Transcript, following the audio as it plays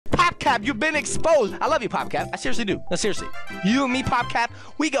PopCap, you've been exposed. I love you, PopCap. I seriously do. No, seriously. You and me, PopCap,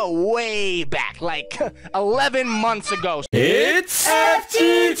 we go way back, like 11 months ago. It's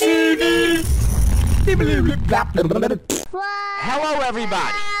FGTeeV. Hello,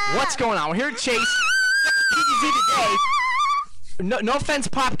 everybody. What's going on? We're here at Chase. PVZ today. No offense,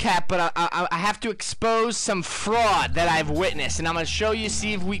 PopCap, but I have to expose some fraud that I've witnessed, and I'm gonna show you,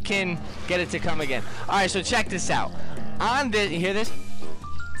 see if we can get it to come again. All right, so check this out. On this, you hear this?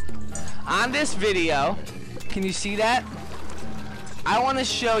 On this video, can you see that? I want to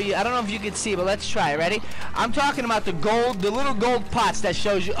show you. I don't know if you can see, but let's try. Ready? I'm talking about the little gold pots that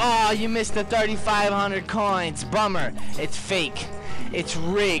shows you. Oh, you missed the 3,500 coins. Bummer. It's fake. It's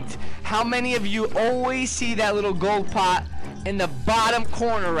rigged. How many of you always see that little gold pot in the bottom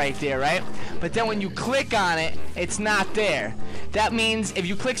corner right there, right? But then when you click on it, it's not there. That means if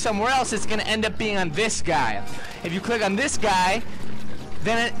you click somewhere else, it's gonna end up being on this guy. If you click on this guy,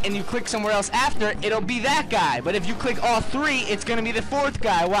 and you click somewhere else after, it'll be that guy. But if you click all three, it's gonna be the fourth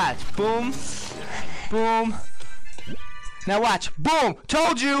guy. Watch. Boom. Boom. Now watch. Boom.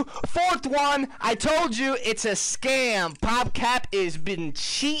 Told you. Fourth one. I told you it's a scam. PopCap has been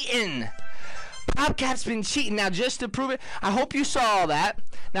cheating. PopCap's been cheating. Now, just to prove it, I hope you saw all that.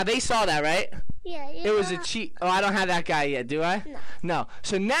 Now, they saw that, right? Yeah. It was a cheat. Oh, I don't have that guy yet, do I? No. No.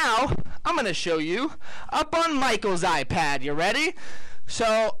 So now, I'm going to show you up on Michael's iPad. You ready?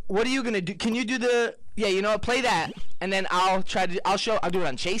 So, what are you going to do? Can you do the... Yeah, you know what? Play that. And then I'll do it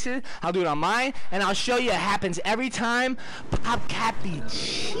on Chase's. I'll do it on mine. And I'll show you it happens every time. PopCap be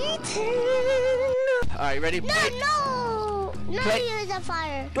cheating. All right, ready? No. Play. Use the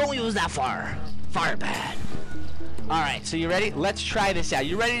fire. Don't use that fire. Fire bad. All right, so you ready? Let's try this out.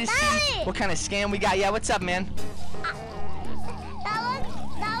 You ready to see what kind of scam we got? Yeah, what's up, man? That one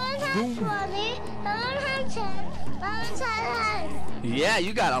has 20. That one has 10. That one has 10. Yeah,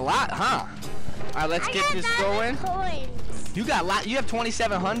 you got a lot, huh? All right, let's get this going. Coins. You got a lot. You have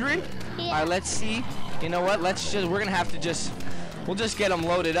 2,700? Yeah. All right, let's see. You know what? We're going to have to we'll just get them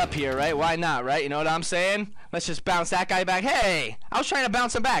loaded up here, right? Why not, right? You know what I'm saying? Let's just bounce that guy back. Hey, I was trying to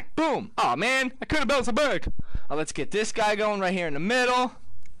bounce him back. Boom. Oh, man, I couldn't bounce him back. Oh, let's get this guy going right here in the middle.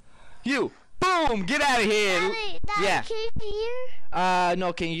 You. Boom. Get out of here. Daddy, yeah. Can you hear?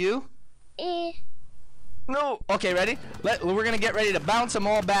 No, can you? No. Okay, ready? We're going to get ready to bounce them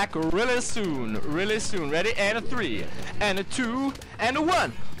all back really soon. Really soon. Ready? And a 3, and a 2, and a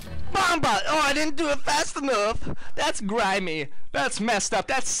 1. Bomba! Oh, I didn't do it fast enough. That's grimy. That's messed up.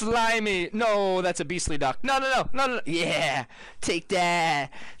 That's slimy. No, that's a beastly duck. No. Yeah. Take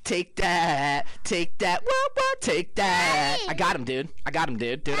that. Take that. Take that. What? Take that. Daddy. I got him, dude. I got him.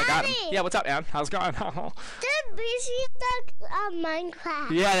 Yeah, what's up, man? How's it going? The beastly duck on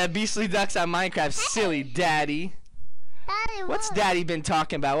Minecraft. Yeah, that beastly duck's on Minecraft. Silly daddy. Daddy, What's daddy been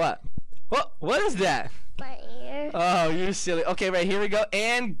talking about? What is that? My ear. Oh, you're silly. Okay, right, here we go.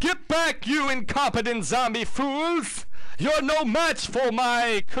 And get back, you incompetent zombie fools! You're no match for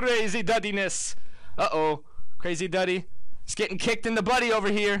my crazy duddiness. Uh-oh. Crazy duddy. He's getting kicked in the buddy over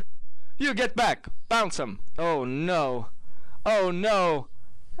here. You get back. Bounce him. Oh, no. Oh, no.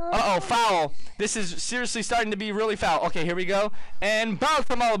 Uh-oh, foul. This is seriously starting to be really foul. Okay, here we go. And bounce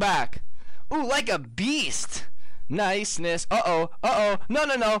them all back. Ooh, like a beast. Niceness. Uh-oh.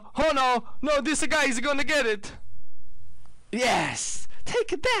 No. Oh, no, this guy is gonna get it. Yes.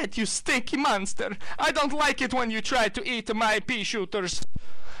 Take that, you stinky monster. I don't like it when you try to eat my pea shooters.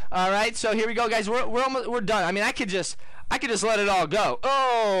 All right, so here we go, guys. We're done. I mean, I could just let it all go.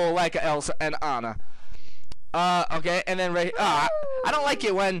 Oh, like Elsa and Anna. Okay, and then I don't like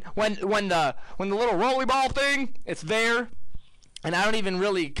it when the little rolly ball thing, it's there, and I don't even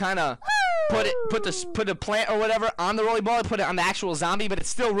really kind of put a plant or whatever on the rolly ball. I put it on the actual zombie, but it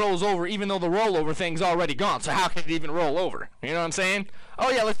still rolls over even though the rollover thing's already gone. So how can it even roll over? You know what I'm saying? Oh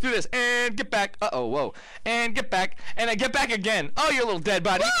yeah, let's do this. And get back. Uh-oh, whoa. And get back. And I get back again. Oh, you little dead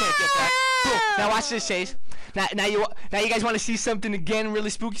body. You can't get back. Cool. Now watch this, Chase. Now you guys want to see something again really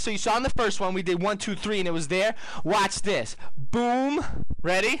spooky? So you saw in the first one we did 1, 2, 3 and it was there. Watch this. Boom.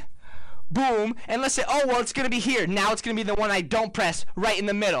 Ready? Boom, and let's say, oh, well, it's gonna be here. Now it's gonna be the one I don't press right in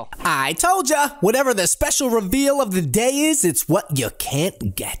the middle. I told ya, whatever the special reveal of the day is, it's what you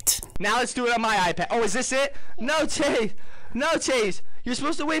can't get. Now let's do it on my iPad. Oh, is this it? No, Chase. No, Chase. You're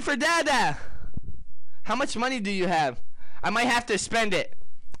supposed to wait for Dada. How much money do you have? I might have to spend it.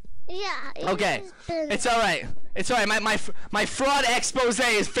 Yeah. Okay. It's all right. It's all right. My fraud expose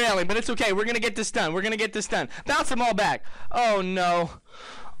is failing, but it's okay. We're gonna get this done. Bounce them all back. Oh no.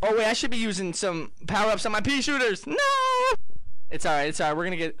 Oh wait, I should be using some power-ups on my pea shooters. No! It's all right.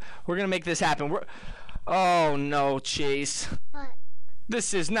 We're gonna make this happen. Oh no, Chase. What?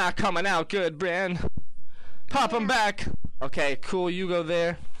 This is not coming out good, Bran. Pop him back. Okay, cool. You go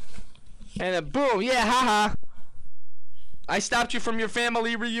there. And then boom. Yeah, haha. I stopped you from your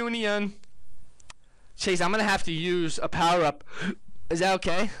family reunion. Chase, I'm gonna have to use a power-up. Is that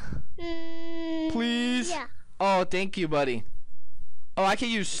okay? Please? Yeah. Oh, thank you, buddy. Oh, I can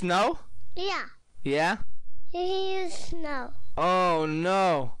use snow? Yeah. Yeah? You can use snow. Oh,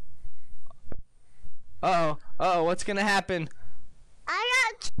 no. Uh-oh. Uh-oh, what's gonna happen?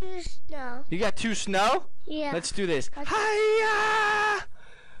 I got 2 snow. You got 2 snow? Yeah. Let's do this. Okay. Hiya!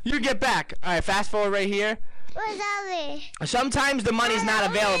 You get back. All right, fast forward right here. What's that? Sometimes the money's not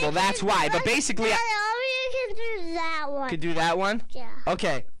available. That's why. But basically, you can do that one. could do that one. Yeah.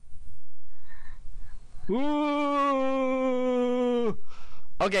 Okay. Ooh.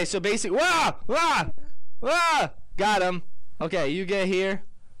 Okay, so basically, got him. Okay, you get here.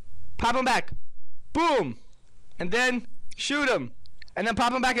 Pop him back. Boom. And then shoot him. And then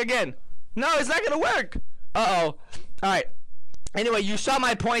pop him back again. No, it's not gonna work. Uh-oh. All right. Anyway, you saw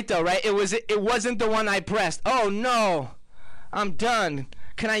my point though, right? It wasn't the one I pressed. Oh no. I'm done.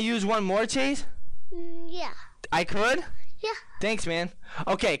 Can I use one more, Chase? Yeah. I could? Yeah. Thanks, man.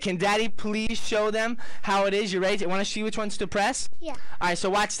 Okay, can Daddy please show them how it is? You ready? Want to see which ones to press? Yeah. All right, so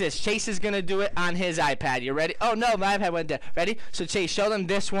watch this. Chase is going to do it on his iPad. You ready? Oh, no, my iPad went there. Ready? So, Chase, show them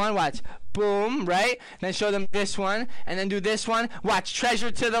this one. Watch. Boom, right? Then show them this one, and then do this one. Watch.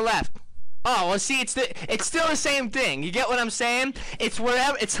 Treasure to the left. Oh, well, see, it's still the same thing. You get what I'm saying? It's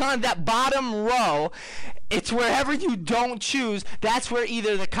wherever, it's on that bottom row. It's wherever you don't choose. That's where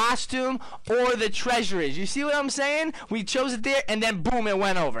either the costume or the treasure is. You see what I'm saying? We chose it there, and then boom, it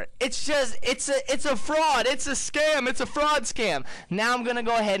went over. It's just, it's a fraud. It's a scam. It's a fraud scam. Now I'm gonna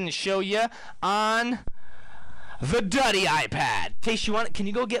go ahead and show you on the Duddy iPad. Tace, can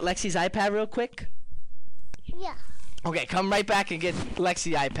you go get Lexi's iPad real quick? Yeah. Okay, come right back and get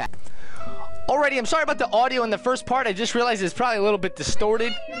Lexi iPad. Alrighty, I'm sorry about the audio in the first part. I just realized it's probably a little bit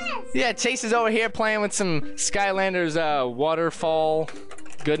distorted. Yeah, Chase is over here playing with some Skylanders waterfall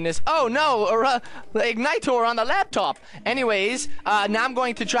goodness. Oh no, the Igniter on the laptop. Anyways, now I'm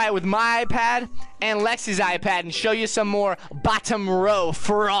going to try it with my iPad and Lexi's iPad and show you some more bottom row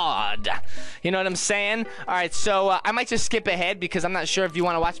fraud. You know what I'm saying? Alright, so I might just skip ahead because I'm not sure if you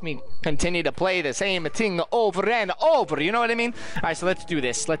want to watch me continue to play the same thing over and over. You know what I mean? Alright, so let's do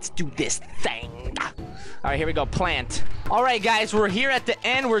this. Let's do this thing. Alright, here we go. Plant. Alright, guys, we're here at the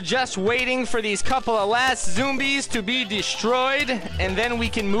end. We're just waiting for these couple of last zombies to be destroyed, and then we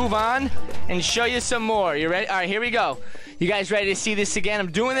can move on and show you some more. You ready? Alright, here we go. You guys ready to see this again?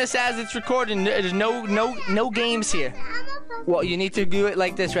 I'm doing this as it's recording. There's no games here. Well, you need to do it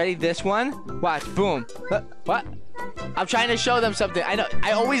like this. Ready? This one. Watch. Boom. What? I'm trying to show them something. I know.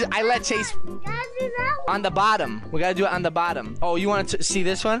 I let Chase on the bottom. We gotta do it on the bottom. Oh, you want to see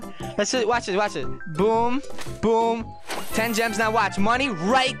this one? Let's see. Watch it. Watch it. Boom. Boom. 10 gems. Now watch. Money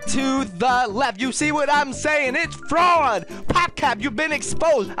right to the left. You see what I'm saying? It's fraud. PopCap, you've been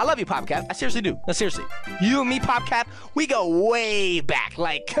exposed. I love you, PopCap. I seriously do. No, seriously. You and me, PopCap, we go way back,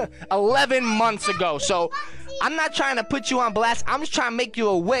 like 11 months ago. So I'm not trying to put you on blast. I'm just trying to make you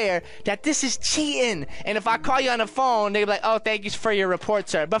aware that this is cheating. And if I call you on the phone, they'll be like, oh, thank you for your report,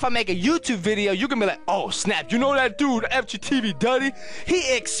 sir. But if I make a YouTube video, you can be like, oh, snap. You know that dude, FGTeeV Duddy?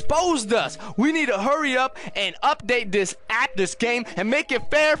 He exposed us. We need to hurry up and update this app, this game, and make it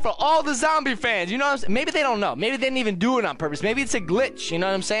fair for all the zombie fans. You know what I'm saying? Maybe they don't know. Maybe they didn't even do it on purpose. Maybe it's a glitch. You know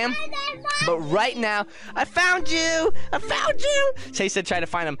what I'm saying? But right now, I found you. I found you. Chase said try to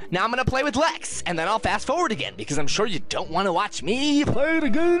find him. Now I'm going to play with Lex, and then I'll fast forward again, because I'm sure you don't want to watch me play it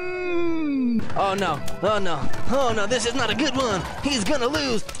again. Oh, no. Oh, no. Oh, no. This is not a good one. He's going to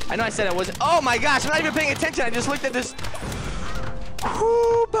lose. I know I said I wasn't. Oh, my gosh. I'm not even paying attention. I just looked at this.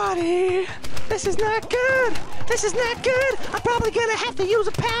 Ooh, buddy. This is not good. This is not good. I'm probably going to have to use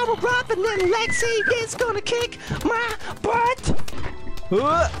a power up, and then Lexi is going to kick my butt.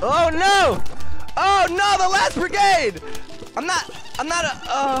 Oh, no. Oh, no. The last brigade. I'm not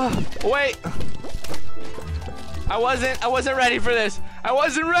wait. I wasn't ready for this. I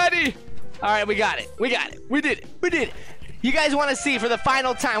wasn't ready. All right, we got it. We got it. We did it. We did it. You guys want to see for the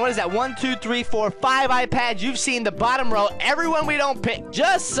final time, what is that? 1, 2, 3, 4, 5 iPads. You've seen the bottom row. Everyone we don't pick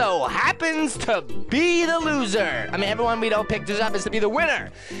just so happens to be the loser. I mean, everyone we don't pick just happens to be the winner.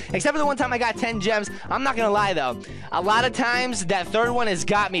 Except for the one time I got 10 gems. I'm not going to lie, though. A lot of times, that third one has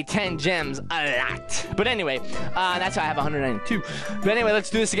got me 10 gems. A lot. But anyway, that's how I have 192. But anyway, let's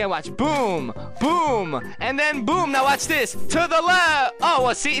do this again. Watch. Boom. Boom. And then boom. Now watch this. To the left. Oh,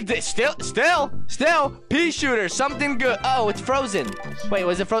 well, see, still. Pea shooter. Something good. Uh-oh, it's frozen. Wait,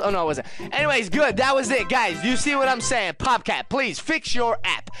 was it frozen? Oh, no, it wasn't. Anyways, good. That was it, guys. You see what I'm saying? PopCat, please fix your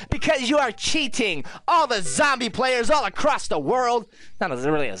app because you are cheating all the zombie players all across the world. Not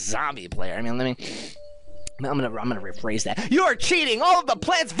really a zombie player. I mean, I'm gonna rephrase that. You are cheating all of the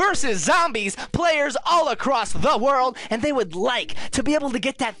Plants vs. Zombies players all across the world, and they would like to be able to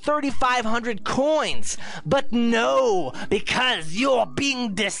get that 3,500 coins. But no, because you're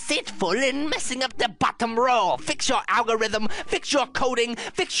being deceitful and messing up the bottom row. Fix your algorithm, fix your coding,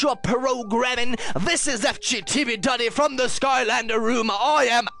 fix your programming. This is FGTeeV Duddy from the Skylander room. I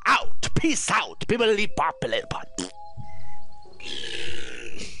am out. Peace out. People leap pop.